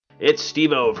It's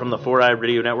Steve-O from the 4i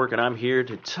Radio Network, and I'm here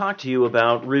to talk to you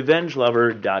about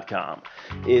RevengeLover.com.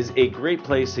 It is a great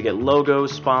place to get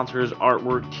logos, sponsors,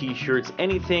 artwork, t-shirts,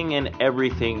 anything and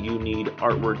everything you need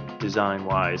artwork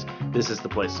design-wise. This is the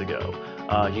place to go.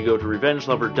 You go to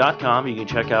RevengeLover.com, you can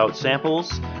check out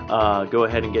samples, go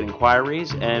ahead and get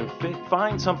inquiries, and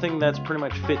find something that's pretty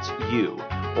much fits you.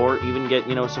 Or even get,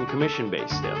 some commission-based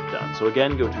stuff done. So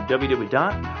again, go to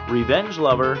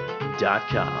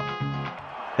www.revengelover.com.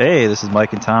 Hey, this is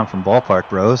Mike and Tom from Ballpark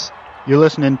Bros. You're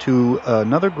listening to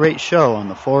another great show on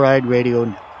the 4i Radio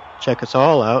Network. Check us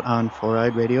all out on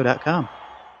 4iRadio.com.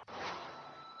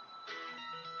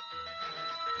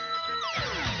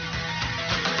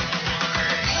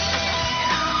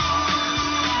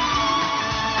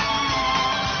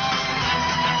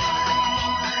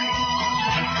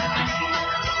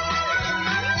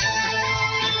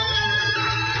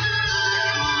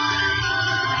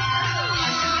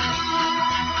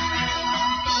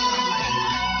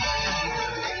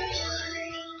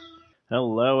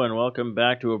 Hello and welcome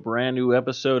back to a brand new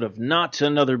episode of Not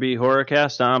Another B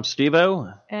Horrorcast. I'm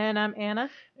Steve-O. And I'm Anna.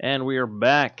 And we are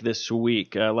back this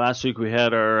week. Last week we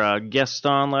had our guest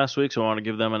on last week, so I want to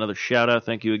give them another shout out.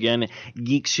 Thank you again,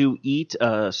 Geeks Who Eat,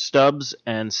 Stubbs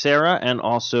and Sarah, and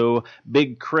also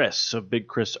Big Chris of Big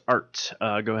Chris Art.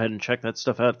 Go ahead and check that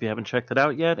stuff out if you haven't checked it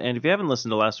out yet. And if you haven't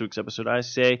listened to last week's episode, I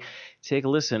say take a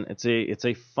listen. It's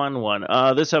a fun one.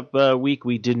 This week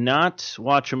we did not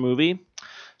watch a movie.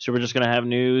 So we're just going to have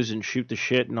news and shoot the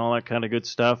shit and all that kind of good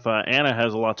stuff. Anna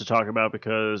has a lot to talk about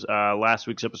because last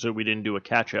week's episode we didn't do a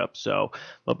catch-up.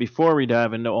 But before we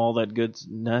dive into all that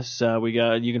goodness,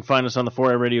 you can find us on the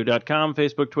 4iRadio.com,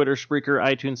 Facebook, Twitter, Spreaker,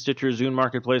 iTunes, Stitcher, Zune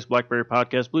Marketplace, BlackBerry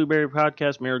Podcast, Blueberry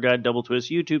Podcast, Mirror Guide, Double Twist,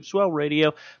 YouTube, Swell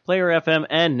Radio, Player FM,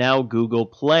 and now Google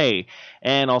Play.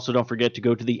 And also don't forget to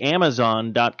go to the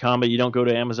Amazon.com, but you don't go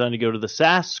to Amazon, you go to the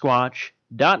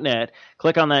Sasquatch.net,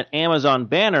 click on that Amazon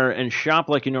banner and shop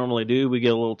like you normally do. We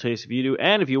get a little taste if you do.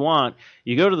 And if you want,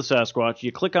 you go to the Sasquatch,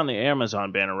 you click on the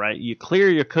Amazon banner, right? You clear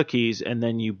your cookies and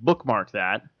then you bookmark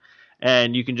that.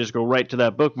 And you can just go right to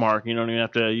that bookmark. You don't even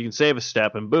have to, you can save a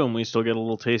step and boom, we still get a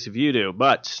little taste if you do.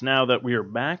 But now that we are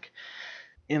back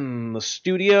in the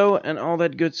studio and all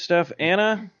that good stuff,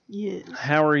 Anna, yes.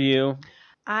 How are you?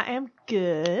 I am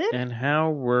good. And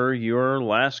how were your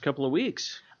last couple of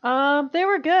weeks? They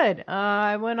were good.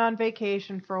 I went on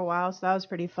vacation for a while, so that was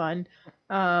pretty fun.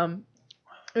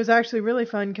 It was actually really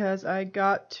fun because I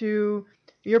got to...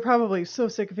 You're probably so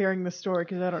sick of hearing this story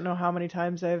because I don't know how many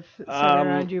times I've said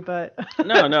around you, but...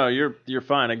 No, you're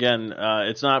fine. Again,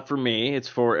 it's not for me. It's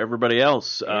for everybody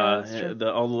else. Yeah,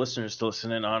 all the listeners to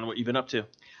listen in on what you've been up to.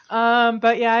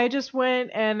 But yeah, I just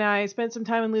went and I spent some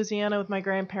time in Louisiana with my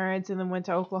grandparents and then went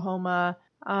to Oklahoma.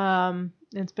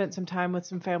 And spent some time with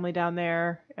some family down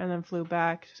there and then flew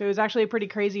back. So it was actually a pretty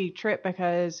crazy trip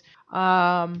because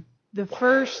the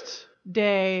first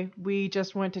day we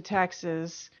just went to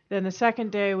Texas. Then the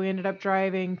second day we ended up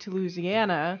driving to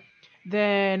Louisiana.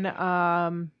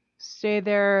 Then stayed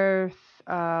there,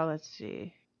 let's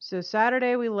see. So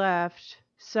Saturday we left.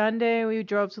 Sunday we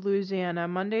drove to Louisiana.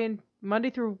 Monday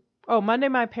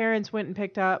my parents went and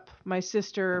picked up my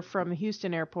sister from the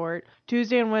Houston airport.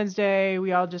 Tuesday and Wednesday,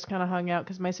 we all just kind of hung out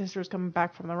because my sister was coming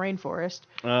back from the rainforest.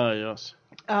 Oh, yes.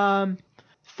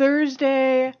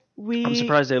 Thursday, I'm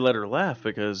surprised they let her laugh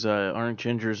because aren't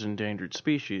gingers endangered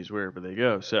species wherever they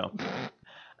go, so...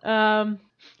 Well,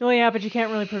 yeah, but you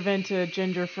can't really prevent a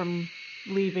ginger from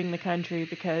leaving the country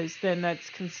because then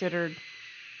that's considered...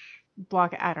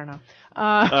 I don't know.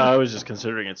 I was just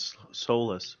considering it's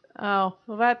soulless. Oh,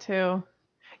 well, that too.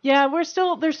 Yeah, they're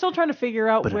still trying to figure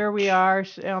out where we are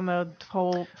on the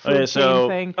whole food chain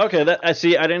thing. Okay, I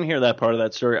didn't hear that part of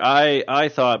that story. I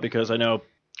thought, because I know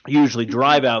you usually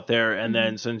drive out there, and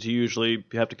then since you usually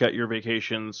have to cut your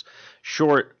vacations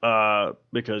short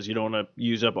because you don't want to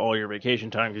use up all your vacation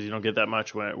time because you don't get that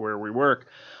much where we work.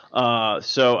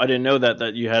 So I didn't know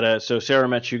that you had so Sarah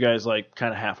met you guys like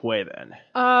kind of halfway then.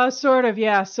 Sort of,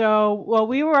 yeah. So, well,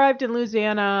 we arrived in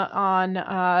Louisiana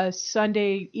on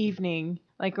Sunday evening,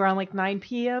 like around like 9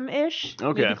 p.m. ish.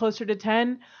 Okay. Maybe closer to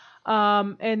 10.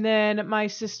 And then my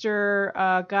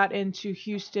sister got into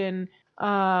Houston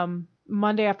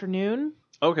Monday afternoon.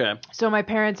 Okay. So my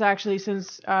parents actually,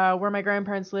 since where my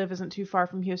grandparents live isn't too far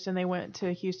from Houston, they went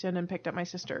to Houston and picked up my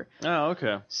sister. Oh,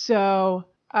 okay. So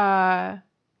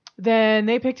then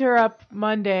they picked her up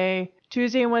Monday.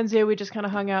 Tuesday and Wednesday we just kind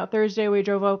of hung out. Thursday we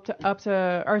drove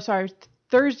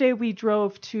Thursday we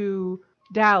drove to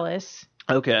Dallas.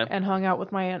 Okay. And hung out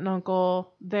with my aunt and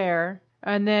uncle there.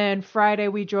 And then Friday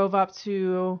we drove up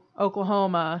to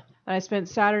Oklahoma. And I spent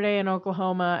Saturday in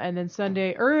Oklahoma, and then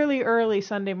Sunday, early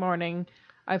Sunday morning,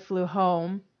 I flew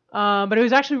home. But it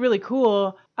was actually really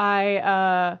cool.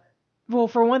 Well,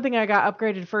 for one thing, I got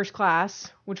upgraded first class,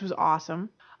 which was awesome.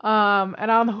 And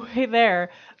on the way there,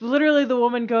 literally the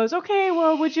woman goes, okay,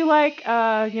 well, would you like,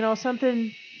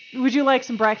 something, would you like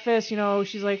some breakfast?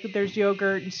 She's like, there's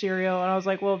yogurt and cereal. And I was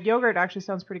like, well, yogurt actually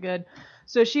sounds pretty good.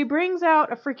 So she brings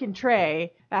out a freaking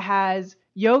tray that has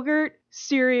yogurt,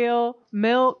 cereal,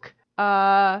 milk,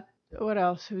 what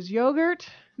else? It was yogurt.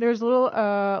 There's a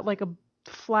little, like a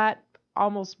flat,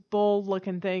 almost bowl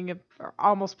looking thing, or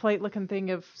almost plate looking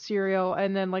thing of cereal,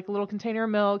 and then like a little container of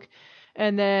milk.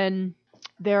 And then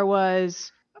there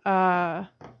was, I'm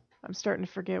starting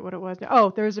to forget what it was.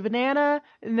 Oh, there was a banana,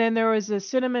 and then there was a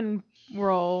cinnamon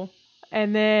roll,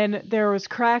 and then there was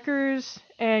crackers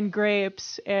and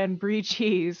grapes and brie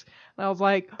cheese. And I was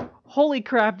like, holy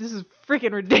crap, this is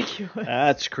freaking ridiculous.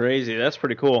 That's crazy. That's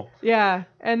pretty cool. Yeah.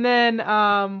 And then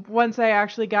once I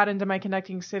actually got into my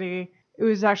connecting city, it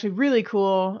was actually really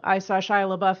cool. I saw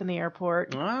Shia LaBeouf in the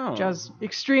airport, Wow. which I was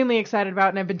extremely excited about,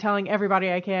 and I've been telling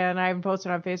everybody I can. I even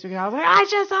posted on Facebook, and I was like, I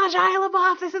just saw Shia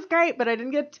LaBeouf. This is great. But I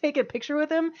didn't get to take a picture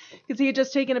with him because he had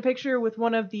just taken a picture with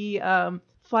one of the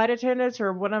flight attendants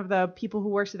or one of the people who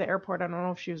works at the airport. I don't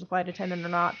know if she was a flight attendant or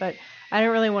not, but I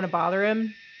didn't really want to bother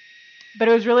him. But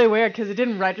it was really weird because it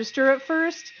didn't register at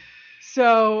first.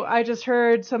 So I just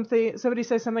heard somebody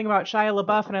say something about Shia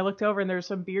LaBeouf, and I looked over, and there was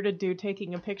some bearded dude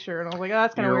taking a picture, and I was like, oh,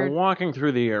 that's kind of You're weird. walking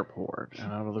through the airport,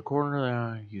 and out of the corner of the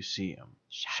eye, you see him.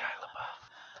 Shia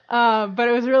LaBeouf. But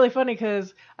it was really funny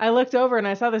because I looked over, and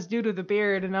I saw this dude with a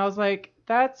beard, and I was like,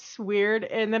 that's weird.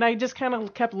 And then I just kind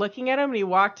of kept looking at him, and he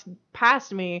walked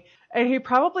past me, and he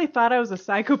probably thought I was a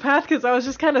psychopath because I was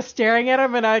just kind of staring at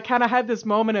him, and I kind of had this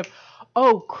moment of,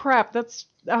 oh crap,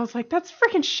 I was like, that's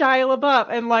freaking Shia LaBeouf.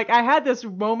 And like, I had this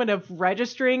moment of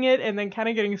registering it and then kind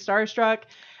of getting starstruck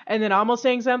and then almost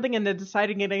saying something and then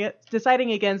deciding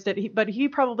against it. But he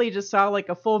probably just saw like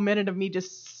a full minute of me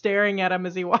just staring at him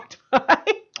as he walked by.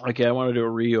 Okay, I want to do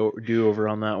a do-over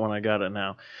on that one. I got it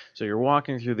now. So you're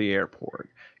walking through the airport.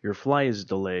 Your flight is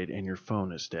delayed and your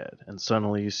phone is dead. And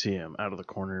suddenly you see him out of the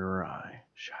corner of your eye.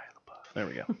 Shia LaBeouf. There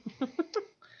we go.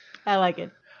 I like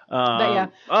it. But yeah,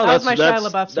 that was my that's,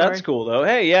 Shia LaBeouf story. That's cool though.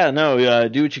 Hey, yeah, no,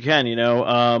 do what you can,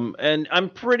 and I'm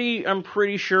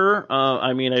pretty sure.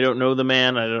 I mean, I don't know the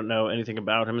man. I don't know anything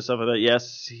about him and stuff like that.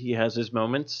 Yes, he has his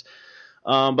moments.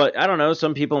 But I don't know.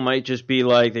 Some people might just be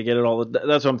like, they get it all.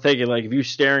 That's what I'm thinking. Like, if you're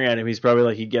staring at him, he's probably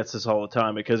like, he gets this all the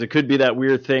time, because it could be that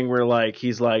weird thing where like,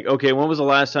 he's like, okay, when was the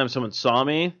last time someone saw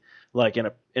me? Like in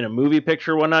a movie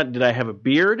picture or whatnot? Did I have a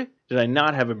beard? Did I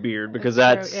not have a beard? Because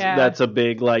that's a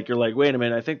big, like, you're like, wait a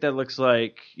minute, I think that looks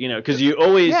like, because you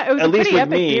always, it was at a least pretty with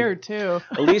epic me, beard too.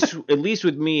 at least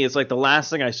with me, it's like the last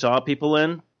thing I saw people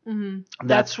in. Mm-hmm.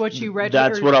 That's what you register.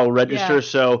 That's what I'll register. Yeah.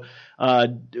 So,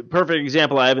 perfect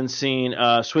example. I haven't seen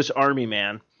Swiss Army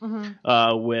Man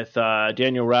with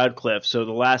Daniel Radcliffe. So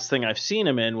the last thing I've seen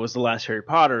him in was the last Harry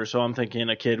Potter. So I'm thinking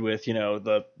a kid with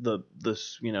the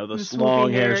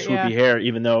long hair, swoopy hair,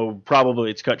 even though probably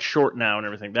it's cut short now and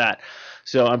everything that.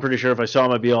 So I'm pretty sure if I saw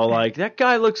him, I'd be all like, that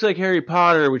guy looks like Harry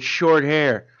Potter with short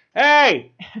hair.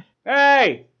 Hey,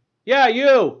 yeah,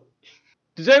 you.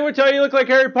 Does anyone tell you look like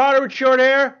Harry Potter with short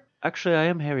hair? Actually, I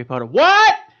am Harry Potter.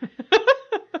 What?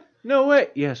 No way.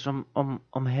 Yes, I'm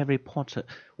Harry Potter.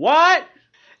 What?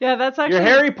 Yeah, that's actually. You're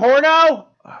Harry Porno?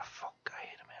 Oh, fuck! I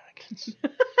hate Americans.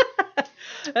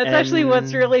 That's actually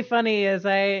what's really funny is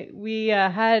we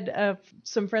had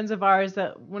some friends of ours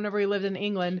that whenever we lived in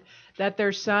England, that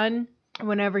their son,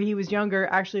 whenever he was younger,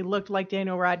 actually looked like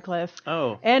Daniel Radcliffe.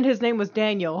 Oh. And his name was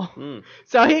Daniel.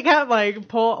 So he got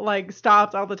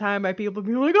stopped all the time by people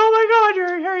being like, oh my God,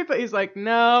 you're Harry Potter. He's like,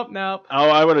 nope. Oh,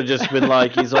 I would have just been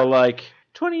like, he's all like,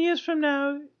 20 years from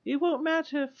now, it won't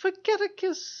matter. Forget a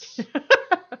kiss.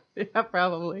 Yeah,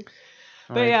 probably.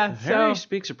 But like, yeah, Harry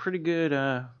speaks a pretty good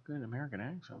American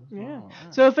accent. Yeah. Oh, yeah.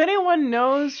 So if anyone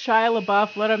knows Shia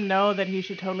LaBeouf, let him know that he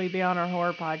should totally be on our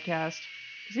horror podcast.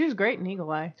 Because he was great in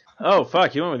Eagle Eye. Oh,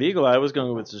 fuck. You went with Eagle Eye. I was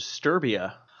going with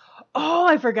Disturbia. Oh,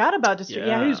 I forgot about Disturbia.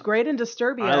 Yeah, he was great in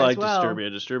Disturbia I like as well. Disturbia.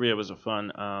 Disturbia was a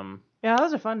fun. Yeah, that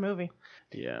was a fun movie.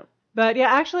 Yeah. But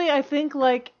yeah, actually, I think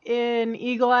like in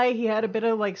Eagle Eye, he had a bit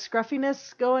of like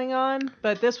scruffiness going on,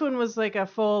 but this one was like a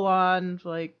full-on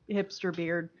like hipster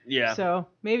beard. Yeah. So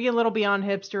maybe a little beyond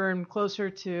hipster and closer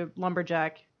to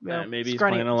lumberjack. Maybe he's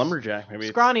playing a lumberjack. Maybe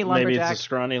scrawny lumberjack. Maybe it's a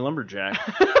scrawny lumberjack.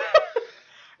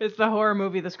 It's the horror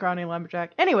movie, The Scrawny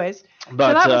Lumberjack. Anyways,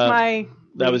 But so that was my...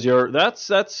 That was your.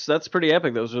 That's pretty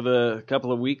epic. Those were the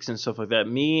couple of weeks and stuff like that.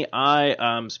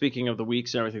 I speaking of the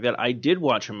weeks and everything like that, I did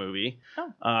watch a movie.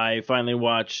 Oh. I finally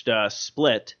watched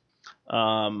Split.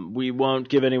 We won't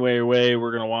give any way away.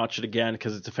 We're gonna watch it again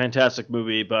because it's a fantastic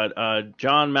movie. But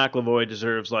John McAvoy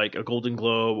deserves like a Golden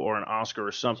Globe or an Oscar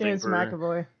or something. James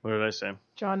McAvoy. What did I say?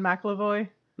 John McAvoy.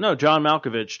 No, John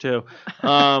Malkovich too.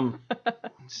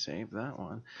 Save that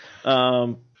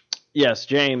one. Yes,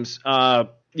 James.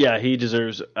 Yeah, he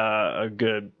deserves a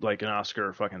good, like an Oscar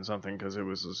or fucking something because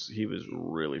he was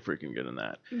really freaking good in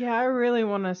that. Yeah, I really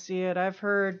want to see it. I've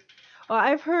heard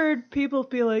people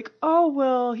be like, "Oh,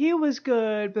 well, he was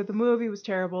good, but the movie was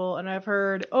terrible," and I've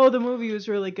heard, "Oh, the movie was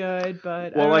really good,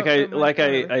 but." Well,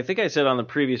 I think I said on the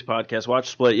previous podcast, watch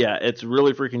Split. Yeah, it's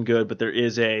really freaking good, but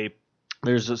there's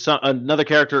another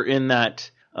character in that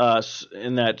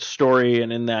story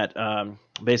and in that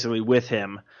basically with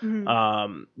him,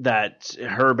 that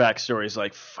her backstory is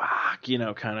like fuck,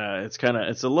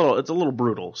 it's a little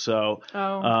brutal. So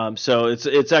so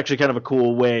it's actually kind of a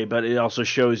cool way, but it also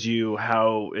shows you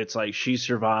how it's like she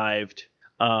survived,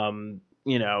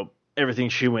 everything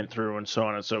she went through and so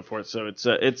on and so forth. So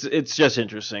it's just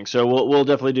interesting. So we'll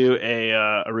definitely do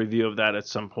a review of that at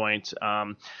some point.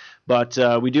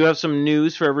 But we do have some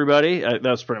news for everybody. That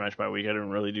was pretty much my week. I didn't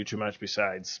really do too much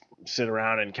besides sit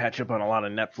around and catch up on a lot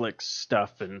of Netflix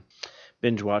stuff and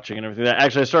binge watching and everything.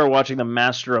 Actually, I started watching The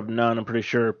Master of None. I'm pretty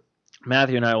sure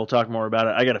Matthew and I will talk more about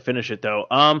it. I got to finish it though.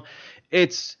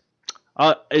 It's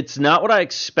not what I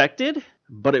expected,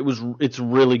 but it's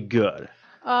really good.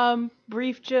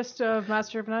 Brief gist of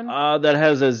Master of None. That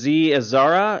has Aziz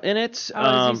Ansari in it.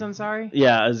 Aziz Ansari.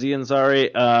 Yeah, Aziz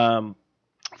Ansari.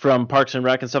 From Parks and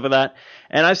Rec and stuff like that.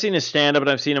 And I've seen his stand-up, and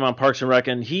I've seen him on Parks and Rec,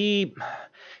 and he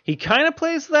kind of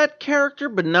plays that character,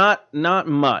 but not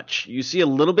much. You see a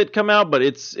little bit come out, but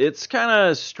it's kind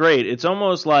of straight. It's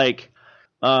almost like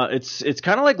it's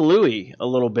kind of like Louis a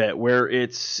little bit, where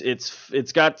it's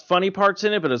got funny parts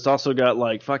in it, but it's also got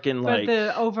like fucking like. But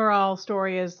the overall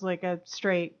story is like a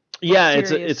straight. Yeah,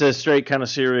 it's a straight kind of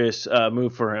serious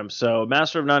move for him. So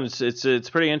Master of None, it's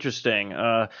pretty interesting.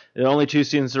 The only 2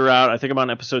 seasons are out. I think I'm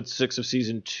on episode 6 of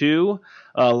season 2.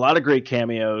 A lot of great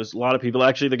cameos. A lot of people.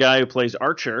 Actually, the guy who plays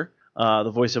Archer,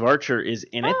 the voice of Archer, is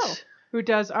in it. Who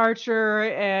does Archer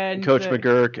and Coach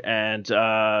McGurk and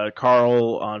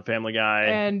Carl on Family Guy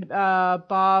and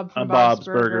Bob from Bob's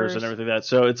Burgers and everything like that.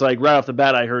 So it's like right off the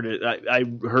bat, I heard it. I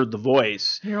heard the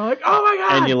voice. You're like, oh my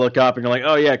god! And you look up and you're like,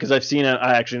 oh yeah, because I've seen it.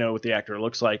 I actually know what the actor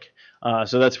looks like.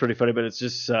 So that's pretty funny. But it's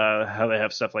just how they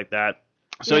have stuff like that.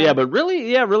 So yeah, but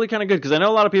really kind of good because I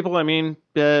know a lot of people. I mean,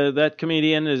 that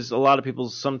comedian is a lot of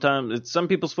people's. Sometimes it's some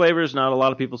people's flavors, not a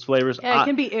lot of people's flavors. Yeah, it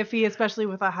can be iffy, especially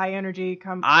with a high energy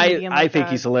comedian. I think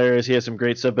he's hilarious. He has some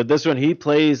great stuff, but this one he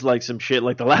plays like some shit.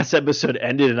 Like the last episode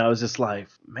ended, and I was just like,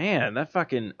 man, that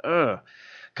fucking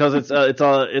because it's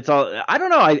all. I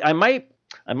don't know. I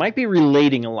might be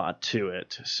relating a lot to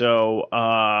it. So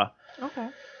okay.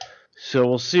 So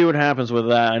we'll see what happens with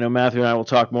that. I know Matthew and I will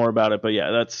talk more about it, but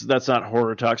yeah, that's not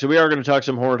horror talk. So we are going to talk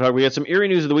some horror talk. We got some eerie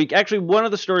news of the week. Actually, one of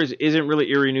the stories isn't really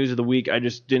eerie news of the week. I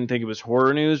just didn't think it was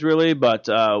horror news really, but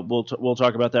we'll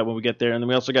talk about that when we get there. And then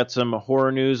we also got some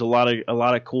horror news, a lot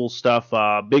of cool stuff.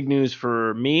 Big news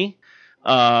for me,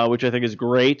 which I think is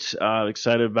great.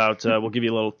 Excited about. We'll give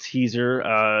you a little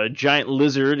teaser. Giant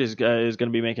lizard is going to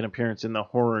be making an appearance in the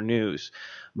horror news.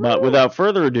 But without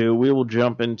further ado, we will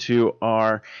jump into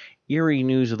our eerie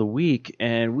news of the week,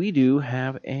 and we do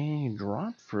have a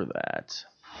drop for that.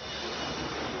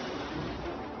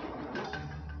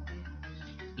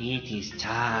 It is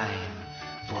time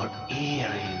for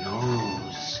eerie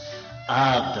news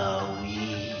of the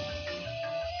week.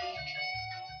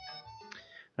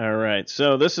 All right,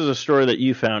 so this is a story that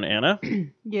you found, Anna.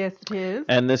 Yes, it is.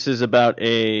 And this is about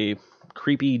a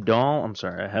creepy doll. I'm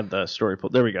sorry, I had the story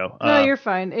pulled. There we go. No, you're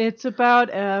fine. It's about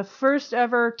a first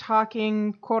ever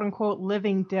talking, quote unquote,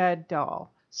 living dead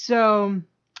doll. So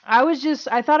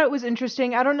I thought it was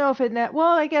interesting. I don't know if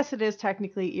I guess it is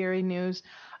technically eerie news.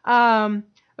 But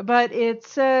it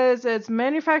says it's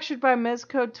manufactured by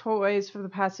Mezco Toys for the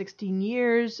past 16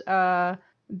 years.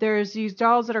 There's these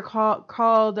dolls that are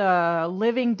called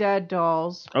living dead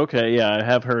dolls. Okay, yeah, I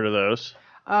have heard of those.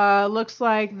 Looks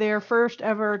like their first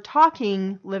ever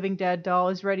talking living dead doll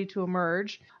is ready to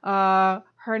emerge.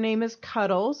 Her name is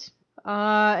Cuddles,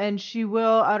 and she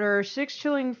will utter 6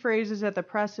 chilling phrases at the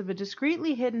press of a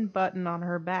discreetly hidden button on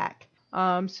her back.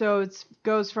 So it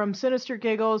goes from sinister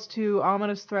giggles to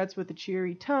ominous threats with a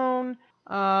cheery tone.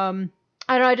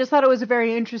 I don't know, I just thought it was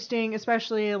very interesting,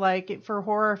 especially like for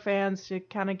horror fans to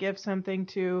kind of give something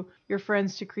to your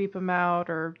friends to creep them out,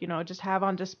 or just have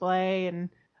on display. And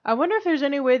I wonder if there's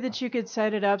any way that you could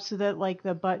set it up so that like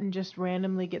the button just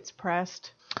randomly gets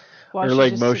pressed. Or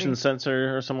like motion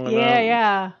sensor or something like that.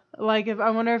 Yeah. Like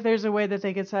I wonder if there's a way that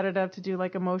they could set it up to do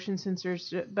like a motion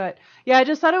sensors. But yeah, I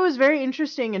just thought it was very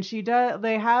interesting. And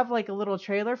they have like a little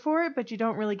trailer for it, but you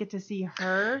don't really get to see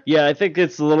her. Yeah, I think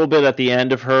it's a little bit at the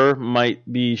end of her.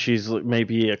 She's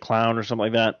maybe a clown or something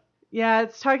like that. Yeah,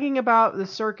 it's talking about the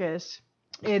circus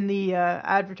in the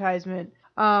advertisement.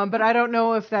 But I don't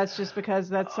know if that's just because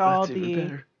that's all that's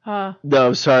even better.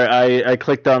 No, sorry. I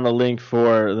clicked on the link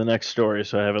for the next story,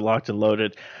 so I have it locked and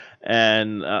loaded.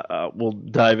 And we'll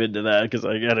dive into that because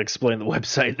I got to explain the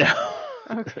website now.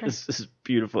 Okay. This is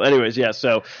beautiful. Anyways, yeah,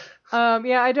 so.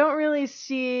 Yeah, I don't really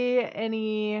see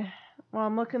any. Well,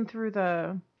 I'm looking through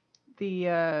the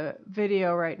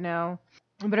video right now.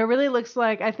 But it really looks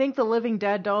like, I think the Living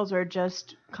Dead dolls are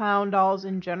just clown dolls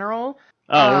in general.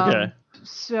 Oh, okay.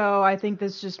 So I think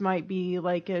this just might be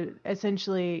like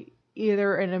essentially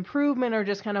either an improvement or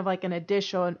just kind of like an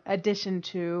addition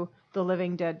to the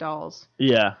Living Dead dolls.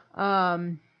 Yeah.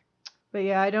 But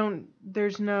yeah,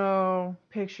 there's no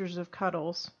pictures of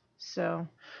Cuddles, so.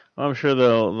 Well, I'm sure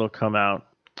they'll come out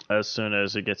as soon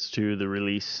as it gets to the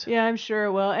release. Yeah, I'm sure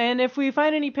it will. And if we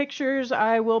find any pictures,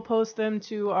 I will post them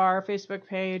to our Facebook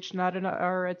page, it's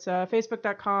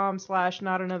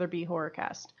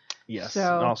facebook.com/NotAnotherBHorrorcast. Yes.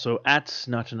 So, and also at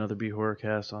Not Another B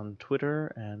Horrorcast on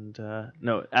Twitter and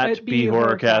at B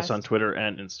Horrorcast on Twitter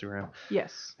and Instagram.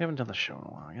 Yes. We haven't done the show in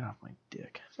a while. Get off my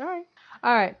dick. Sorry.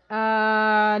 All right.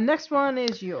 Next one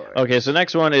is yours. Okay, so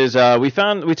next one is we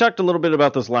talked a little bit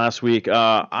about this last week.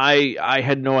 I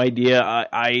had no idea.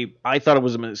 I thought it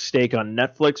was a mistake on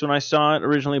Netflix when I saw it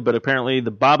originally, but apparently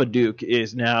the Babadook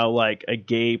is now like a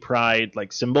gay pride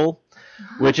like symbol.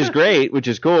 Which is great, which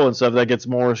is cool and stuff. That gets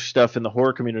more stuff in the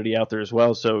horror community out there as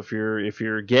well. So if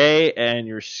you're gay and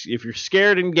if you're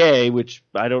scared and gay, which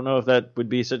I don't know if that would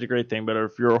be such a great thing, but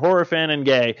if you're a horror fan and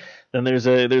gay, then there's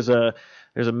a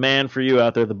man for you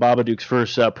out there. The Babadook's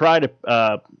first Pride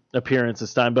appearance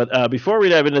this time. But before we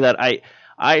dive into that,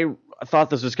 I thought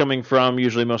this was coming from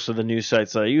usually most of the news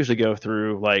sites that I usually go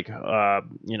through, like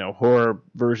horror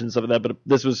versions of that. But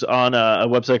this was on a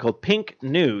website called Pink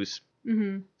News.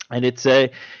 Mm-hmm. And it's a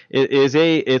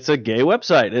gay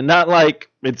website, and not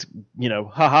like it's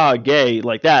haha gay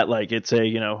like that, like it's a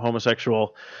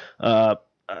homosexual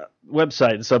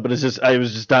website and stuff. But it's just I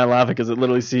was just dying laughing because it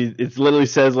literally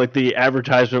says like the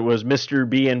advertisement was Mr.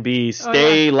 B&B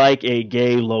stay like a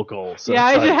gay local. So yeah,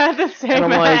 I had the same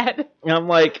ad. I'm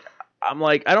like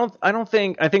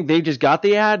I think they just got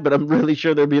the ad, but I'm really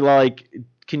sure they'd be like,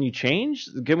 can you change?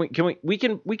 We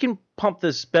can pump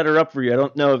this better up for you. I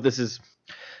don't know if this is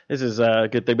a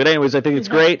good thing. But anyways, I think it's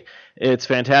great. It's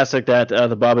fantastic that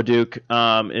the Babadook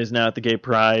is now at the gay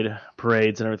pride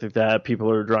parades and everything like that.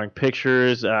 People are drawing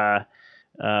pictures.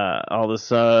 All this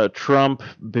Trump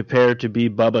prepared to be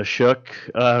Bubba Shook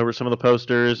were some of the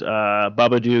posters.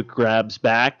 Babadook grabs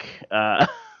back.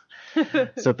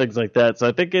 So things like that. So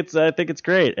I think it's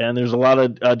great, and there's a lot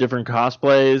of different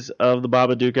cosplays of the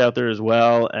Babadook out there as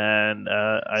well. And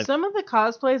some of the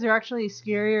cosplays are actually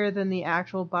scarier than the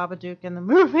actual Babadook in the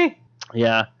movie.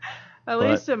 Yeah, at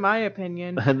least in my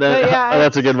opinion. And then,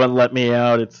 that's a good one. Let Me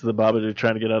Out. It's the Babadook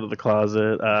trying to get out of the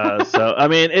closet. So I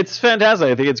mean, it's fantastic.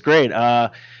 I think it's great.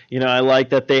 I like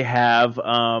that they have.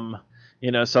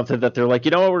 Something that they're like,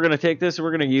 we're going to take this and we're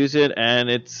going to use it, and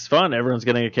it's fun. Everyone's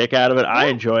getting a kick out of it. I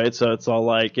enjoy it, so it's all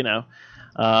like,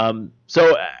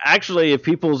 So actually, if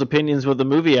people's opinions with the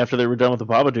movie after they were done with the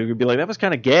Babadook would be like, that was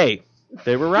kind of gay.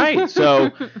 They were right. So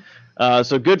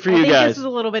good for you guys. This is a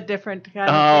little bit different.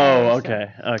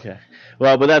 Okay.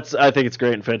 Well, but I think it's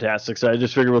great and fantastic. So I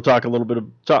just figured we'll talk a little bit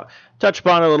touch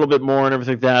upon it a little bit more and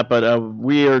everything like that. But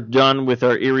we are done with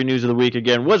our eerie news of the week.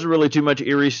 Again, wasn't really too much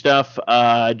eerie stuff.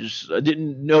 I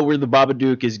didn't know where the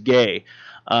Babadook is gay.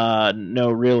 No,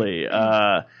 really.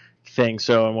 Thing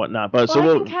and whatnot. But I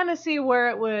can kind of see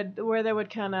where they would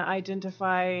kind of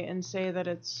identify and say that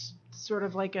it's sort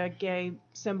of like a gay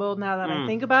symbol. Now that I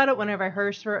think about it, whenever I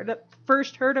first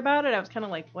heard about it, I was kind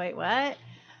of like, wait, what?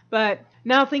 But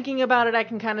now thinking about it, I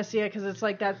can kind of see it because it's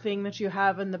like that thing that you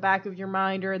have in the back of your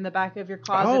mind or in the back of your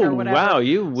closet or whatever. Oh, wow,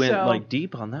 you went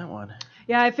deep on that one.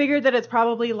 Yeah, I figured that it's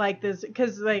probably like this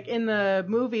because like in the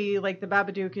movie, like the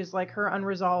Babadook is like her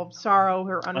unresolved sorrow,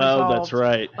 her unresolved that's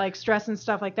right. like stress and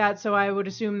stuff like that. So I would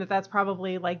assume that that's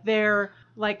probably like their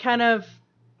like kind of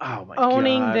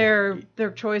owning their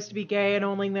choice to be gay and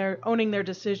owning their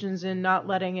decisions and not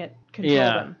letting it control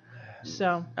them.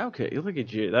 So Okay, look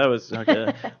at you. That was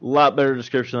a lot better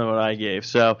description than what I gave.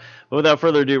 So, but without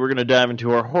further ado, we're going to dive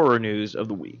into our horror news of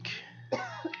the week.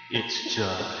 It's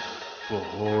time for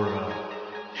horror news.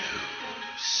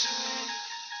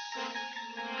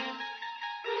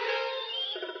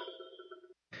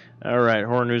 All right,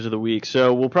 horror news of the week.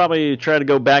 So we'll probably try to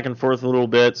go back and forth a little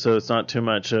bit, so it's not too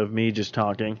much of me just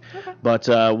talking. Okay. But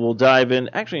we'll dive in.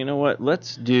 Actually, you know what?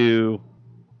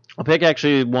 I'll pick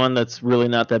actually one that's really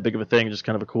not that big of a thing, just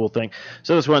kind of a cool thing.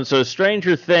 So this one,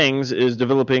 Stranger Things is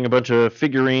developing a bunch of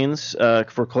figurines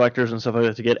for collectors and stuff like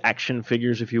that to get action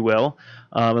figures, if you will.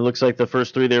 It looks like the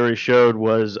first three they already showed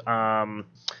was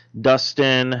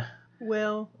Dustin,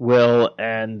 Will,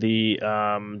 and the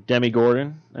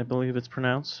Demogorgon, I believe it's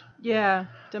pronounced. yeah,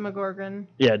 Demogorgon.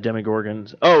 Yeah,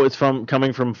 Demogorgons. Oh, it's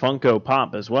coming from Funko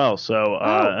Pop as well. So,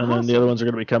 and then the other ones are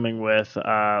going to be coming with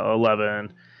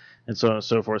 11 and so on and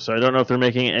so forth. So I don't know if they're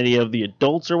making any of the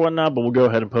adults or whatnot, but we'll go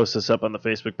ahead and post this up on the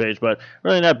Facebook page. But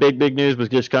really not big news, but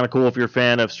just kind of cool if you're a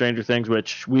fan of Stranger Things,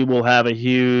 which we will have a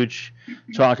huge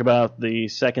talk about the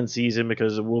second season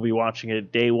because we'll be watching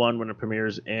it day one when it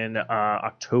premieres in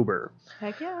October.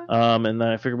 Heck yeah. And then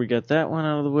I figured we got that one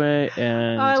out of the way.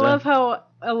 And I love how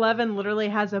 11 literally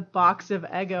has a box of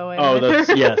Eggo in Oh,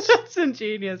 it. yes. That's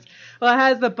ingenious. Well, it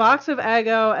has the box of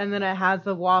Eggo, and then it has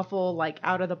the waffle, like,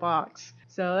 out of the box.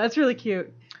 So that's really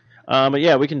cute. But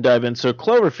yeah, we can dive in. So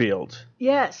Cloverfield.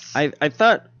 Yes. I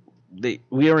thought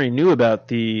we already knew about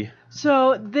the...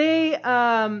 So they...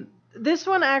 this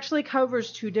one actually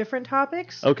covers two different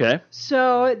topics. Okay.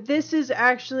 So this is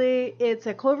actually... It's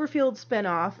a Cloverfield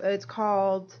spinoff. It's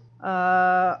called...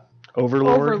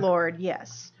 Overlord,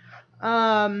 yes.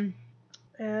 Oh,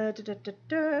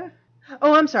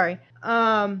 I'm sorry.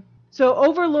 So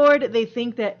Overlord, they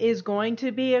think that is going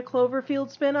to be a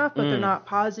Cloverfield spinoff, but they're not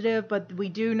positive. But we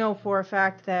do know for a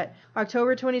fact that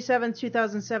October 27th,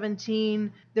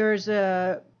 2017, there's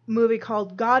a movie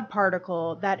called God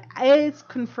Particle that is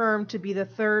confirmed to be the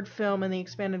third film in the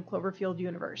expanded Cloverfield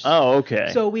universe. Oh,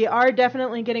 okay. So we are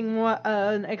definitely getting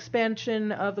an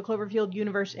expansion of the Cloverfield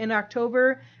universe in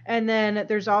October. And then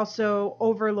there's also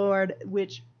Overlord,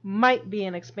 which might be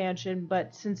an expansion,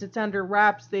 but since it's under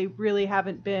wraps, they really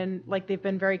haven't been, like, they've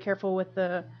been very careful with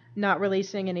the not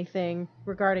releasing anything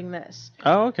regarding this.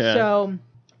 Oh, okay. So,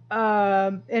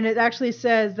 and it actually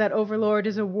says that Overlord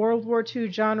is a World War II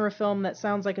genre film that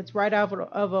sounds like it's right out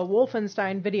of a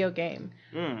Wolfenstein video game.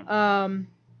 And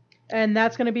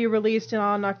that's going to be released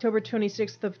on October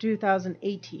 26th of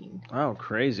 2018. Oh,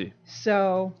 crazy.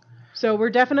 So we're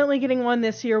definitely getting one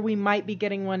this year. We might be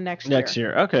getting one next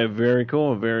year. Okay, very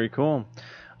cool, very cool.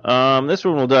 This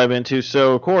one we'll dive into.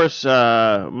 So, of course,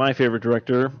 my favorite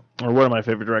director, or one of my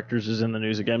favorite directors, is in the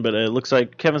news again, but it looks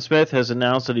like Kevin Smith has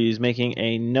announced that he's making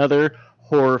another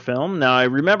horror film. Now, I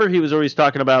remember he was always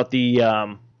talking about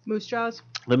the... Moose Jaws?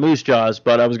 The Moose Jaws,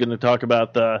 but I was going to talk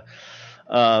about the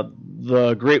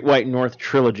Great White North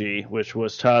trilogy, which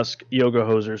was Tusk, Yoga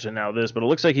Hosers, and now this. But it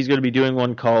looks like he's going to be doing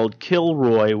one called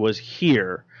Kilroy Was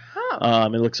Here.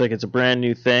 Oh. It looks like it's a brand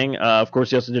new thing. Of course,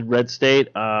 he also did Red State.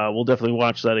 We'll definitely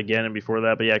watch that again and before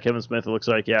that. But yeah, Kevin Smith, it looks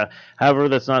like, yeah. However,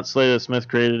 that's not slated that Smith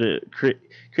created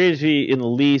in the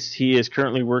least. He is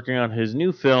currently working on his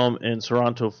new film in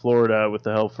Sorrento, Florida, with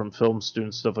the help from film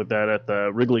students, stuff like that, at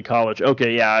the Wrigley College.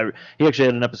 Okay, yeah, he actually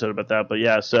had an episode about that. But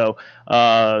yeah, so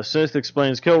Smith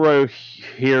explains Kilroy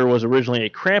Here was originally a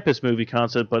Krampus movie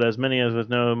concept, but as many of us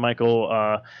know,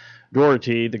 Michael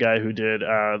Dougherty, the guy who did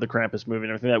the Krampus movie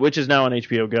and everything, which is now on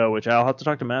HBO Go, which I'll have to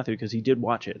talk to Matthew because he did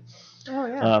watch it. Oh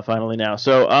yeah. Finally now.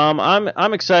 So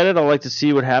I'm excited. I'd like to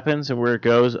see what happens and where it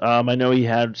goes. I know he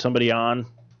had somebody on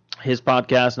his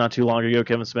podcast not too long ago,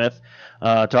 Kevin Smith,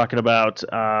 talking about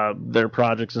their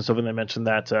projects and stuff, and they mentioned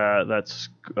that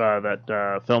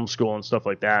film school and stuff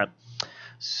like that.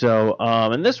 So,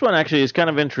 and this one actually is kind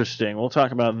of interesting. We'll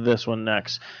talk about this one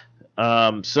next.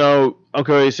 So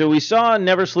we saw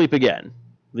Never Sleep Again,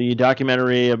 the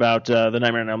documentary about the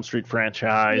Nightmare on Elm Street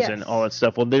franchise and all that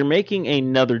stuff. Well, they're making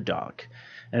another doc,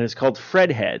 and it's called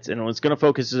Fredheads, and it's going to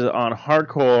focus on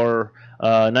hardcore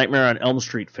Nightmare on Elm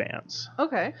Street fans.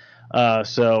 Okay.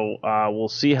 So we'll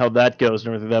see how that goes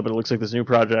and everything like that, but it looks like this new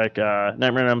project,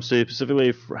 Nightmare on Elm Street,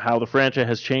 specifically for how the franchise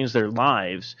has changed their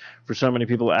lives for so many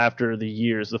people after the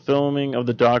years. The filming of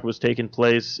the doc was taking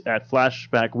place at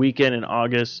Flashback Weekend in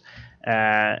August,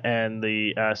 and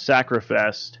the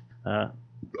Scarefest,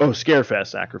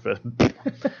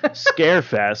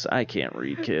 I can't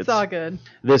read, kids. It's all good.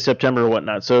 This September or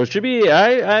whatnot. So it should be,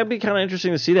 I'd be kind of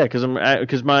interesting to see that because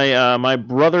my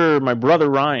brother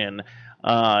Ryan,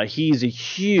 He's a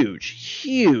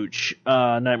huge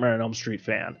Nightmare on Elm Street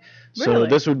fan. So Really?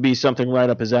 this would be something right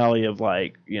up his alley of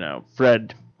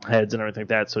Fred heads and everything like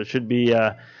that. So it should be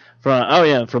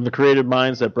from the creative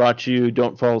minds that brought you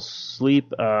Don't Fall Asleep,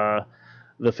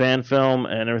 the fan film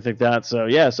and everything like that. So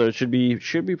so it should be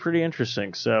pretty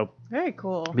interesting. So Very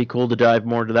cool. it'd be cool to dive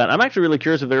more into that. I'm actually really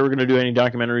curious if they were going to do any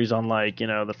documentaries on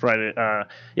the Friday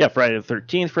the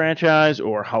 13th franchise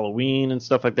or Halloween and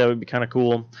stuff like that. Would be kind of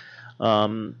cool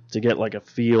to get like a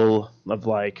feel of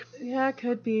like. Yeah, it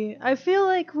could be. I feel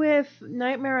like with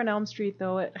Nightmare on Elm Street,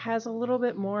 though, it has a little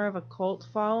bit more of a cult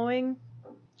following.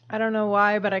 I don't know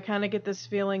why, but I kind of get this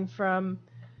feeling from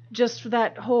just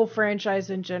that whole franchise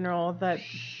in general that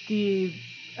the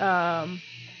Nightmare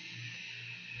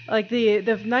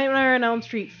on Elm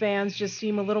Street fans just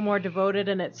seem a little more devoted,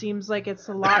 and it seems like it's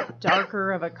a lot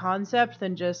darker of a concept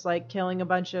than just like killing a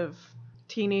bunch of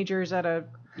teenagers at a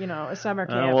summer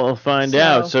camp. We'll find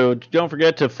out. So don't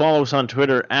forget to follow us on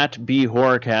Twitter at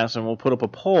BHorrorcast, and we'll put up a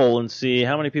poll and see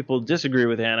how many people disagree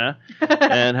with Anna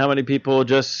and how many people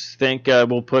just think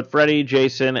we'll put Freddy,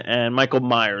 Jason, and Michael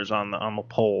Myers on the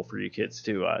poll for you kids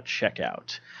to check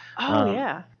out. Oh,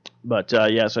 yeah. But, so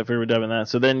I figured we'd dive in that.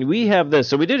 So then we have this.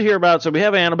 So we did hear about, we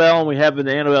have Annabelle, and we have an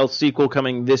Annabelle sequel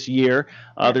coming this year.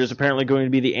 Yes. There's apparently going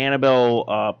to be the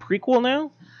Annabelle prequel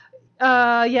now.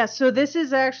 So this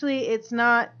is actually, it's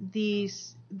not the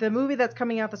movie that's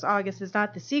coming out this August is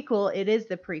not the sequel, it is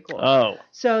the prequel. Oh.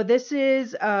 So this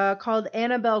is called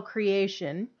Annabelle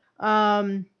Creation.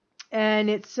 And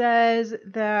it says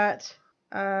that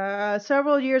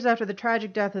several years after the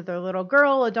tragic death of their little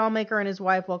girl, a dollmaker and his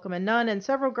wife welcome a nun and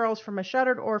several girls from a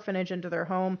shuttered orphanage into their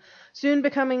home, soon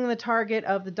becoming the target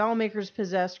of the dollmaker's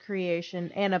possessed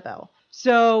creation, Annabelle.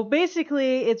 So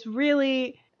basically, it's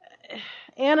really...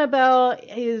 Annabelle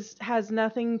has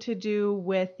nothing to do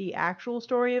with the actual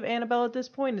story of Annabelle at this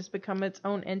point. It's become its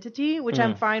own entity, which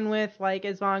I'm fine with, like,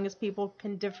 as long as people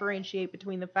can differentiate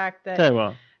between the fact that... Okay,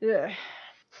 well.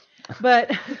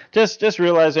 But... just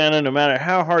realize, Anna, no matter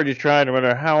how hard you try, no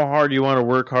matter how hard you want to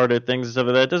work hard at things and stuff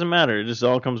like that, it doesn't matter. It just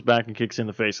all comes back and kicks you in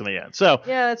the face in the end. So,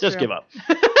 yeah, that's just true. give up.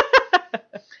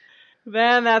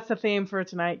 Then that's the theme for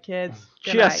tonight, kids.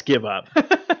 Good Just night. give up.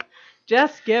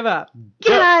 Just give up.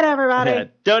 Good night, everybody. Yeah,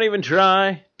 don't even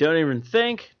try. Don't even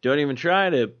think. Don't even try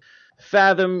to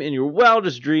fathom in your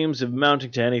wildest dreams of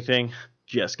mounting to anything.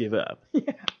 Just give up.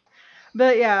 Yeah.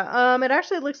 But yeah, it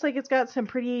actually looks like it's got some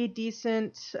pretty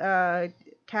decent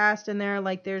cast in there.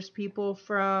 Like there's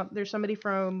somebody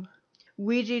from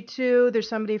Ouija 2, there's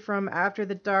somebody from After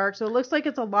the Dark. So it looks like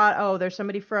it's a lot. There's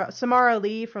somebody from Samara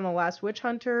Lee from The Last Witch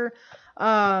Hunter.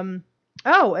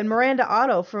 And Miranda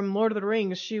Otto from Lord of the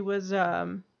Rings. She was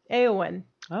Eowyn.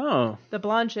 Oh. The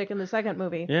blonde chick in the second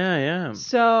movie. Yeah.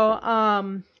 So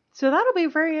that'll be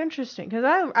very interesting because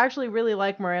I actually really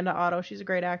like Miranda Otto. She's a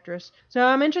great actress. So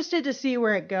I'm interested to see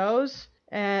where it goes.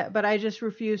 But I just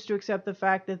refuse to accept the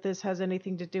fact that this has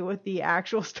anything to do with the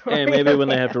actual story. And maybe when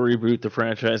they have to reboot the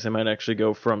franchise, they might actually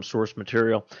go from source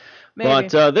material. Maybe.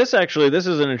 But this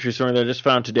is an interesting story that I just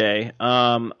found today.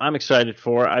 I'm excited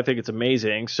for. I think it's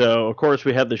amazing. So, of course,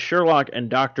 we have the Sherlock and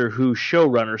Doctor Who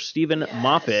showrunner, Stephen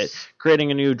Moffat,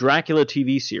 creating a new Dracula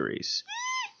TV series.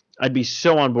 I'd be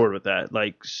so on board with that.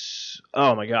 Like,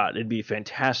 oh my God, it'd be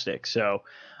fantastic. So,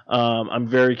 I'm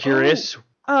very curious.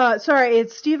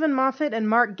 It's Stephen Moffat and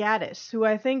Mark Gatiss, who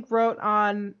I think wrote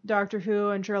on Doctor Who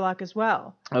and Sherlock as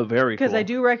well. Oh, very cool. Because I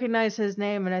do recognize his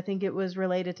name, and I think it was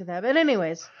related to that. But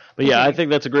anyways. But yeah, I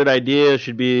think that's a great idea. It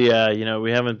should be,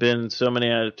 we haven't been so many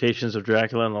adaptations of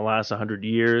Dracula in the last 100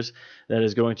 years. That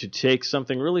is going to take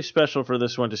something really special for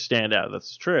this one to stand out.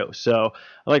 That's true. So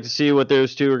I'd like to see what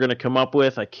those two are going to come up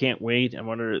with. I can't wait.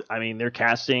 Their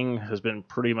casting has been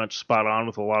pretty much spot on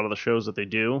with a lot of the shows that they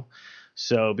do.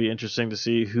 So it'll be interesting to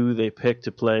see who they pick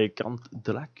to play Count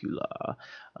Dracula.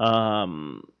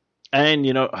 And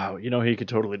who he could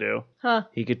totally do. Huh.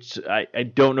 He could. I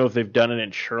don't know if they've done it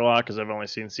in Sherlock because I've only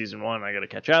seen season 1. I got to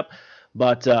catch up.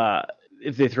 But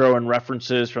if they throw in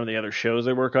references from the other shows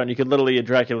they work on, you could literally at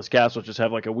Dracula's Castle just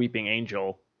have like a weeping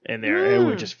angel in there. And it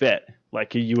would just fit.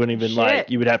 Like you wouldn't even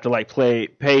you would have to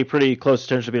pay pretty close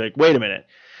attention to be like, wait a minute.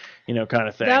 Kind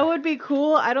of thing. That would be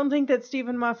cool. I don't think that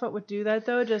Stephen Moffat would do that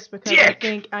though, just because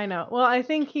I know. Well, I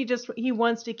think he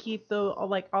wants to keep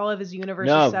all of his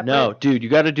universes separate. No, dude, you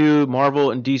got to do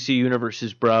Marvel and DC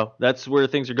universes, bro. That's where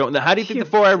things are going. How do you think the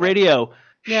 4i Radio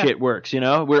shit works?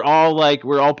 We're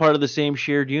all part of the same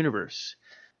shared universe.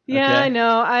 Yeah, okay? I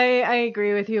know. I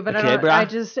agree with you, but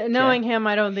knowing him,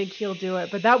 I don't think he'll do it.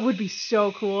 But that would be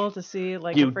so cool to see,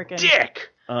 like, you a freaking dick.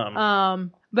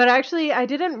 But actually, I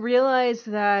didn't realize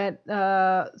that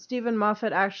Stephen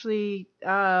Moffat actually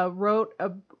wrote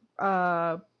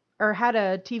or had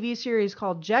a TV series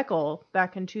called Jekyll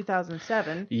back in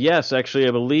 2007. Yes, actually,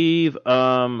 I believe.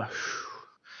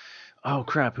 Oh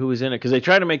crap, who was in it? Because they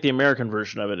tried to make the American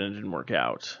version of it and it didn't work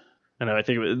out. And I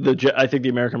think the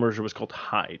American version was called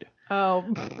Hyde. Oh.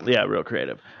 Yeah, real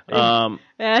creative.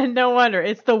 And no wonder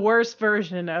it's the worst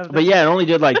version of. But yeah, it only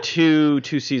did like two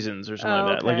seasons or something like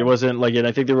that. Okay. Like it wasn't like it.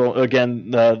 I think they were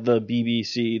again the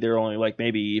BBC. They're only like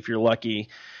maybe if you're lucky,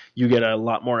 you get a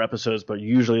lot more episodes. But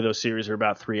usually those series are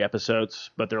about 3 episodes,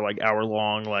 but they're like hour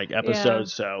long like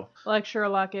episodes. Yeah. So Like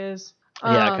Sherlock is.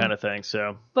 yeah, kind of thing.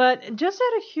 So. But just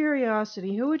out of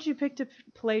curiosity, who would you pick to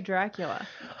play Dracula?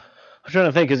 I'm trying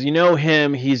to think because you know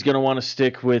him. He's gonna want to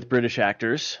stick with British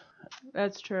actors.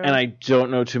 That's true. And I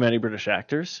don't know too many British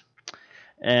actors.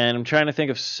 And I'm trying to think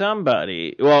of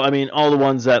somebody. Well, I mean, all the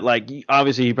ones that, like,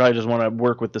 obviously he probably doesn't want to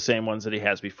work with the same ones that he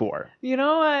has before. You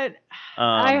know what?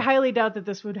 I highly doubt that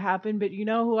this would happen, but you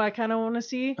know who I kind of want to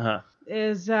see?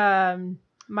 Is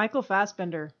Michael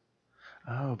Fassbender.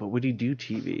 Oh, but would he do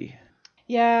TV?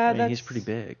 Yeah, I mean, he's pretty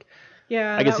big.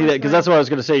 Yeah, I can see that because that's what I was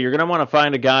going to say. You're going to want to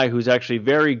find a guy who's actually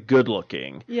very good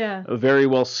looking. Yeah. Very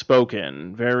well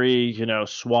spoken, very,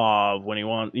 suave when he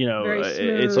wants, Very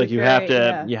it's smooth, like you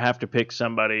have to pick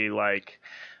somebody like,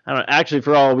 I don't know, actually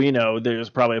for all we know, there's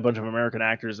probably a bunch of American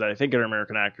actors that I think are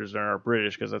American actors that are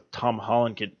British because Tom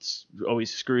Holland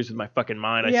always screws with my fucking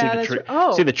mind. I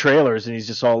see the trailers and he's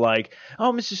just all like,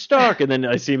 oh, Mrs. Stark. And then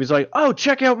I see him, he's like, oh,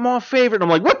 check out my favorite. And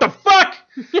I'm like, what the fuck?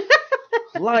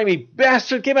 Limey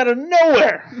bastard came out of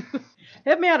nowhere.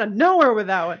 Hit me out of nowhere with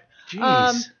that one.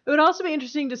 Jeez. It would also be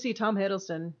interesting to see Tom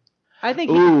Hiddleston. I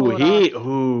think he could pull it off.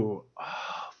 Oh,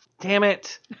 damn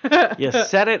it. You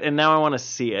said it, and now I want to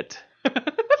see it.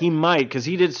 He might, because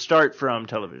he did start from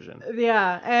television.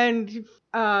 Yeah, and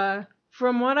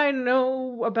from what I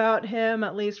know about him,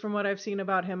 at least from what I've seen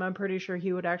about him, I'm pretty sure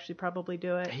he would actually probably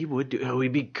do it. He would do. Oh,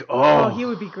 he'd be. He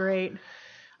would be great.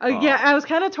 Yeah, I was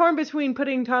kind of torn between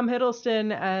putting Tom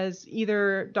Hiddleston as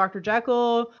either Dr.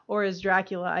 Jekyll or as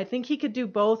Dracula. I think he could do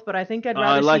both, but I think I'd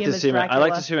rather see him as Dracula. I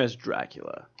like to see him as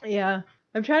Dracula. Yeah.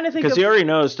 I'm trying to think because he already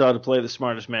knows how to play the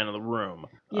smartest man in the room.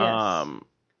 Yes.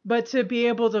 But to be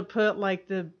able to put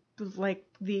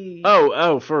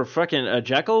for fucking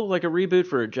Jekyll, like a reboot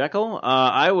for Jekyll,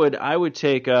 I would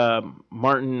take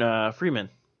Martin Freeman.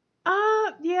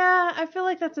 Yeah, I feel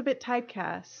like that's a bit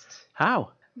typecast.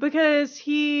 How? Because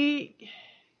he's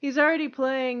already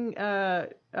playing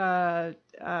Watson.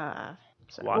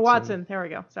 There we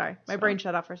go. Sorry, my brain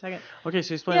shut off for a second. Okay,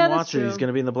 so he's playing Watson. He's going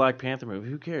to be in the Black Panther movie.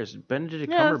 Who cares?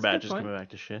 Benedict Cumberbatch is coming back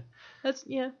to shit. That's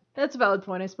a valid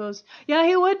point, I suppose. Yeah,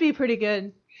 he would be pretty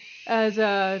good as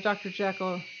Dr.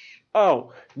 Jekyll.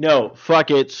 Oh, no,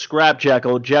 fuck it. Scrap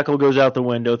Jekyll. Jekyll goes out the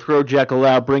window. Throw Jekyll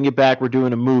out. Bring it back. We're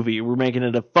doing a movie. We're making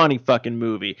it a funny fucking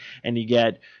movie. And you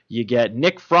get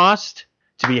Nick Frost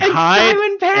to be Hyde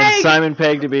and Simon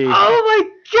Pegg to be... Oh my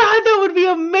god, that would be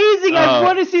amazing. I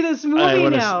want to see this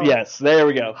movie now. Yes, there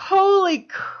we go. Holy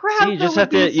crap. So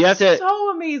you have to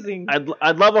so amazing.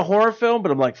 I'd love a horror film,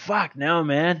 but I'm like, fuck, no,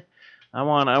 man. I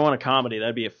want a comedy.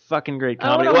 That'd be a fucking great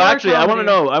comedy. Well, actually, I want to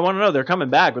know. They're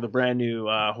coming back with a brand new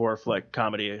horror flick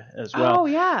comedy as well. Oh,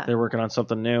 yeah. They're working on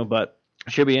something new, but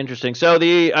it should be interesting. So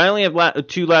I only have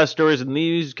 2 last stories, and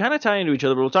these kind of tie into each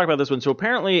other, but we'll talk about this one. So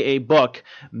apparently a book,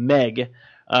 Meg,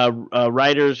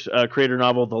 writer's creator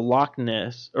novel, The Loch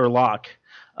Ness, or Locke,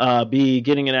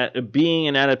 being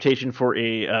an adaptation for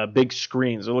a big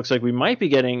screen. So it looks like we might be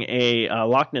getting a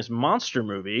Loch Ness Monster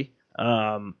movie.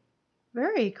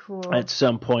 Very cool. At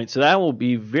some point. So that will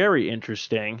be very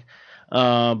interesting.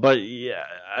 But yeah,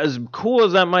 as cool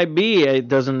as that might be, it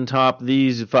doesn't top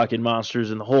these fucking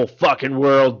monsters in the whole fucking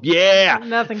world. Yeah!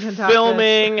 Nothing can top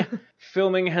this.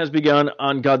 Filming has begun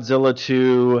on Godzilla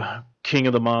 2, King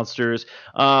of the Monsters.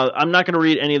 I'm not going to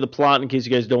read any of the plot in case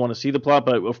you guys don't want to see the plot,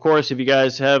 but of course, if you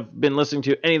guys have been listening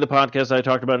to any of the podcasts I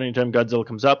talked about anytime Godzilla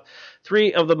comes up,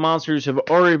 3 of the monsters have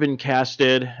already been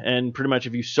casted, and pretty much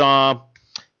if you saw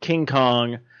King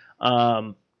Kong,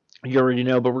 you already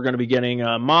know, but we're going to be getting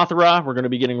Mothra, we're going to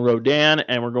be getting Rodan,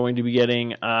 and we're going to be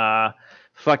getting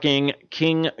fucking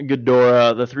King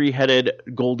Ghidorah, the 3-headed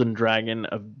golden dragon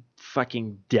of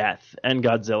fucking death, and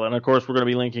Godzilla. And of course, we're going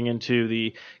to be linking into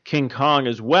the King Kong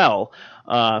as well,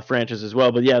 franchise as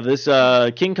well. But yeah, this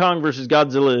King Kong versus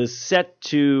Godzilla is set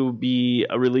to be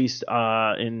released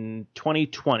in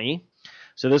 2020.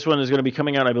 So this one is going to be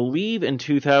coming out, I believe, in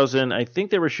 2000. I think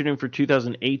they were shooting for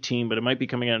 2018, but it might be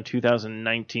coming out in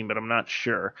 2019, but I'm not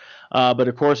sure. But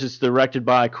of course, it's directed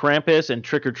by Krampus and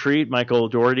Trick or Treat, Michael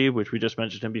Dougherty, which we just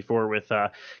mentioned him before with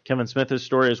Kevin Smith's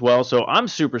story as well. So I'm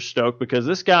super stoked because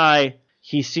this guy,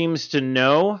 he seems to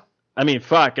know. I mean,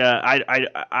 fuck.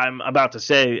 I'm about to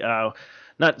say.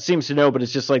 Not seems to know, but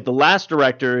it's just like the last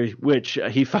director, which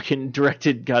he fucking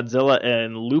directed Godzilla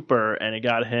and Looper, and it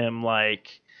got him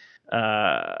like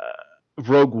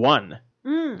Rogue One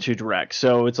to direct.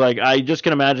 So it's like I just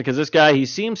can imagine because this guy, he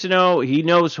seems to know, he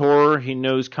knows horror, he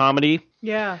knows comedy,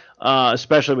 Yeah.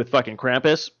 especially with fucking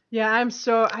Krampus. Yeah, I Like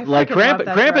fucking love that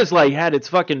Krampus, director. like had its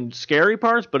fucking scary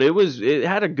parts, but it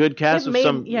had a good cast of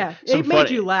some. Yeah, some it made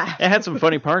funny, you laugh. It had some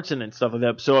funny parts in it and stuff like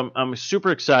that. So I'm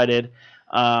super excited.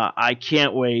 I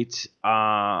can't wait.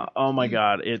 Oh my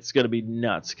god, it's gonna be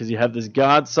nuts because you have this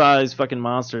god-sized fucking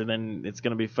monster. Then it's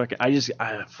gonna be fucking.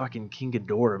 Fucking King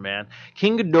Ghidorah, man.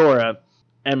 King Ghidorah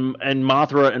and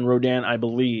Mothra and Rodan, I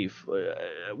believe.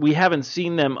 We haven't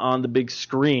seen them on the big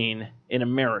screen in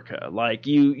America. Like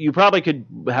you probably could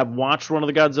have watched one of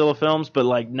the Godzilla films, but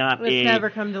like not. It's never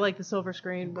come to like the silver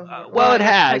screen before. Well, it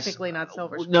has. Technically not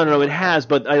silver screen. No, it has,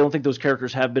 but I don't think those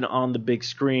characters have been on the big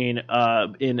screen.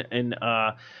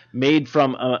 Made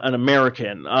from an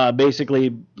American,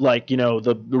 basically like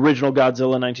the original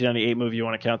Godzilla 1998 movie. You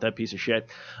want to count that piece of shit,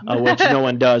 which no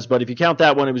one does. But if you count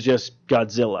that one, it was just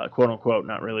Godzilla, quote unquote.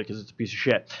 Not really, because it's a piece of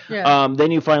shit. Yeah.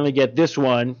 Then you finally get this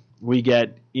one. We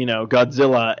get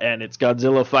Godzilla, and it's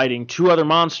Godzilla fighting two other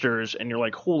monsters, and you're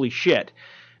like, holy shit.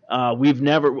 All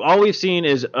we've seen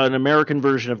is an American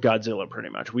version of Godzilla, pretty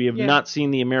much. We have not seen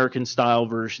the American style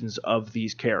versions of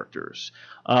these characters.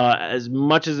 As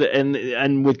much as,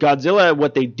 and with Godzilla,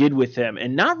 what they did with him,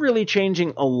 and not really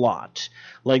changing a lot.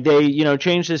 Like they,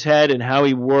 changed his head and how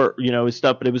he wore, his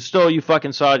stuff, but it was still, you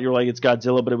fucking saw it, you're like, it's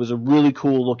Godzilla, but it was a really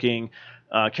cool looking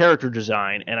character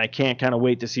design, and I can't kind of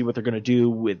wait to see what they're going to do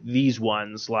with these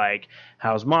ones, like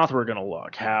how's Mothra going to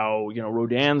look, how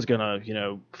Rodan's going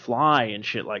to fly and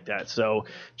shit like that. So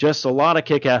just a lot of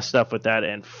kick-ass stuff with that,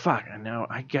 and fuck, now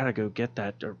I gotta go get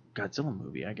that Godzilla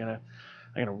movie. I gotta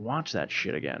watch that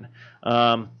shit again.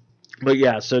 But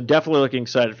yeah, so definitely looking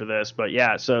excited for this. But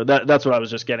yeah, so that's what I was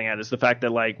just getting at, is the fact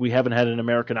that like we haven't had an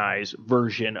Americanized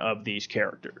version of these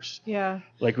characters. Yeah.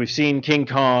 Like we've seen King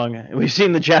Kong, we've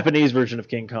seen the Japanese version of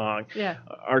King Kong. Yeah.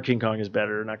 Our King Kong is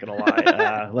better, not gonna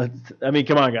lie.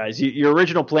 Come on, guys. Your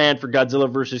original plan for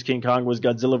Godzilla versus King Kong was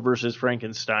Godzilla versus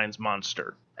Frankenstein's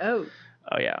monster. Oh.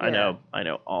 Oh yeah, I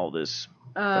know all this.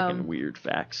 Fucking weird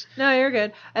facts. No, you're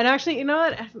good. And actually, you know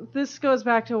what? This goes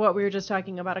back to what we were just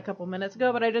talking about a couple minutes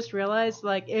ago, but I just realized,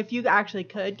 like, if you actually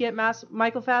could get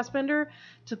Michael Fassbender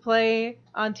to play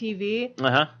on TV,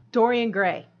 Dorian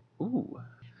Gray. Ooh.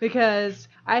 Because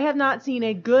I have not seen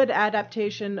a good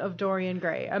adaptation of Dorian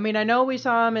Gray. I mean, I know we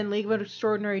saw him in League of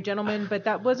Extraordinary Gentlemen, but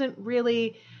that wasn't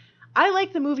really... I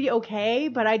liked the movie okay,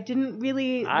 but I didn't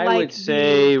really read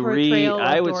the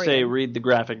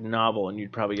graphic novel, and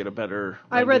you'd probably get a better.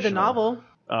 I read the novel.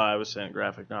 Oh, I was saying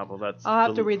graphic novel. I'll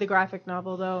have to read the graphic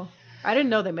novel though. I didn't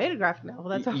know they made a graphic novel.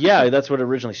 That's that's what it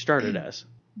originally started as.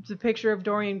 It's a picture of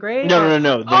Dorian Gray. No.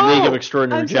 The League of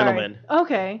Extraordinary Gentlemen.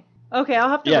 Okay, I'll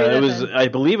have to read it. Yeah, it was. I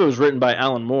believe it was written by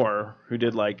Alan Moore, who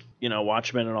did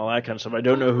Watchmen and all that kind of stuff. I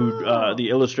don't know who the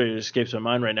illustrator escapes my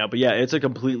mind right now, but yeah, it's a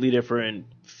completely different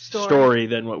story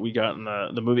than what we got in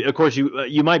the movie. Of course,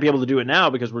 you might be able to do it now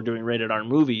because we're doing rated R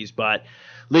movies, but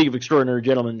League of Extraordinary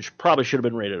Gentlemen probably should have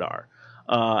been rated R.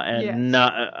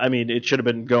 It should have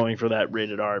been going for that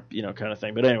rated R, kind of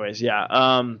thing. But anyways,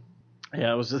 yeah,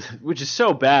 it was, which is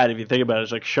so bad if you think about it.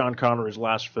 It's like Sean Connery's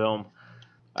last film.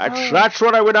 That's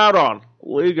what I went out on.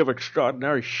 League of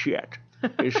Extraordinary shit.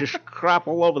 It's just crap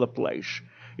all over the place.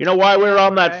 You know why we were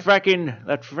on that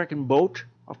frickin' boat?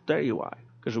 I'll tell you why.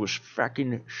 Because it was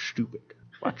frickin' stupid.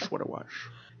 That's what it was.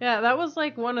 Yeah, that was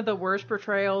like one of the worst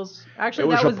portrayals. Actually,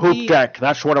 it was a poop deck.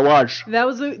 That's what it was. That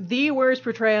was the worst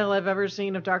portrayal I've ever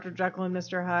seen of Dr. Jekyll and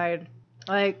Mr. Hyde.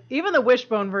 Like, even the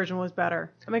Wishbone version was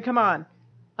better. I mean, come on.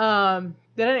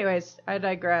 But anyways, I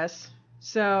digress.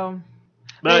 So...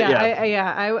 But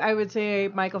I would say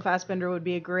Michael Fassbender would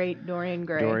be a great Dorian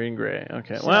Gray. Dorian Gray,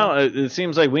 okay. So, well, it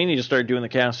seems like we need to start doing the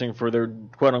casting for their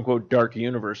quote-unquote dark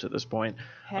universe at this point.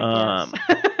 Heck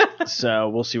yes. So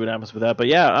we'll see what happens with that. But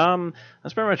yeah,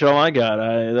 that's pretty much all I got.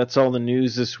 That's all the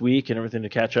news this week and everything to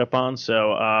catch up on. So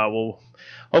we'll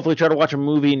hopefully try to watch a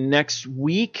movie next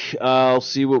week. I'll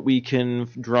see what we can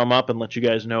drum up and let you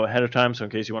guys know ahead of time, so in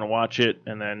case you want to watch it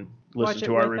and then listen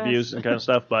to our reviews and kind of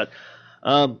stuff. But...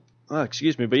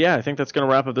 Excuse me, but yeah, I think that's going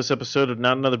to wrap up this episode of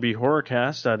Not Another B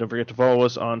Horrorcast. Don't forget to follow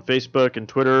us on Facebook and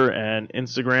Twitter and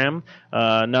Instagram.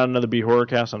 Not Another B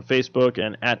Horrorcast on Facebook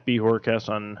and at B Horrorcast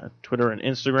on Twitter and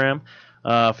Instagram.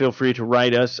 Feel free to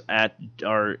write us at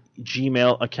our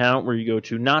Gmail account, where you go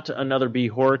to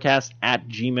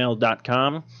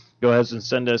notanotherBHorrorcast@gmail.com. Go ahead and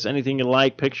send us anything you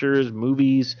like, pictures,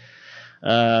 movies,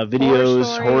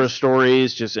 videos, horror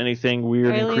stories, just anything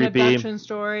weird Alien and creepy. abduction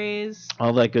stories.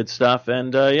 All that good stuff.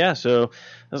 And yeah, so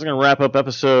that's going to wrap up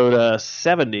episode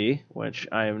 70, which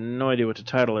I have no idea what to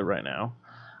title it right now.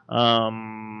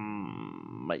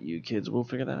 But you kids will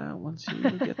figure that out once you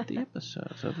get the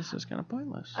episode. So this is kind of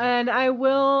pointless. And I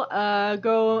will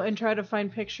go and try to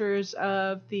find pictures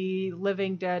of the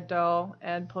Living Dead doll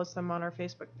and post them on our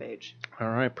Facebook page. All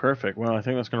right, perfect. Well, I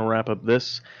think that's going to wrap up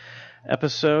this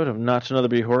episode of Not Another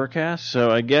B Horrorcast.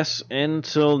 So I guess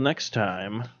until next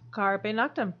time. Carpe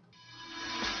Noctem.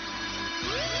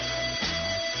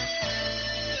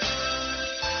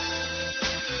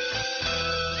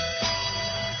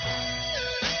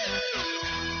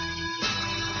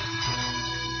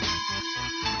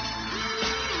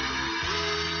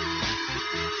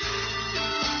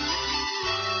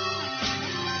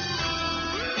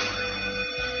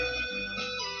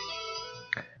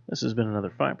 This has been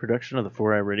another fine production of the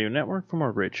 4i Radio Network. For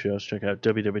more great shows, check out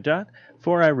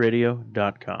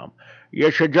www.4iradio.com. You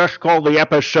should just call the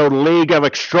episode League of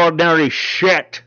Extraordinary Shit.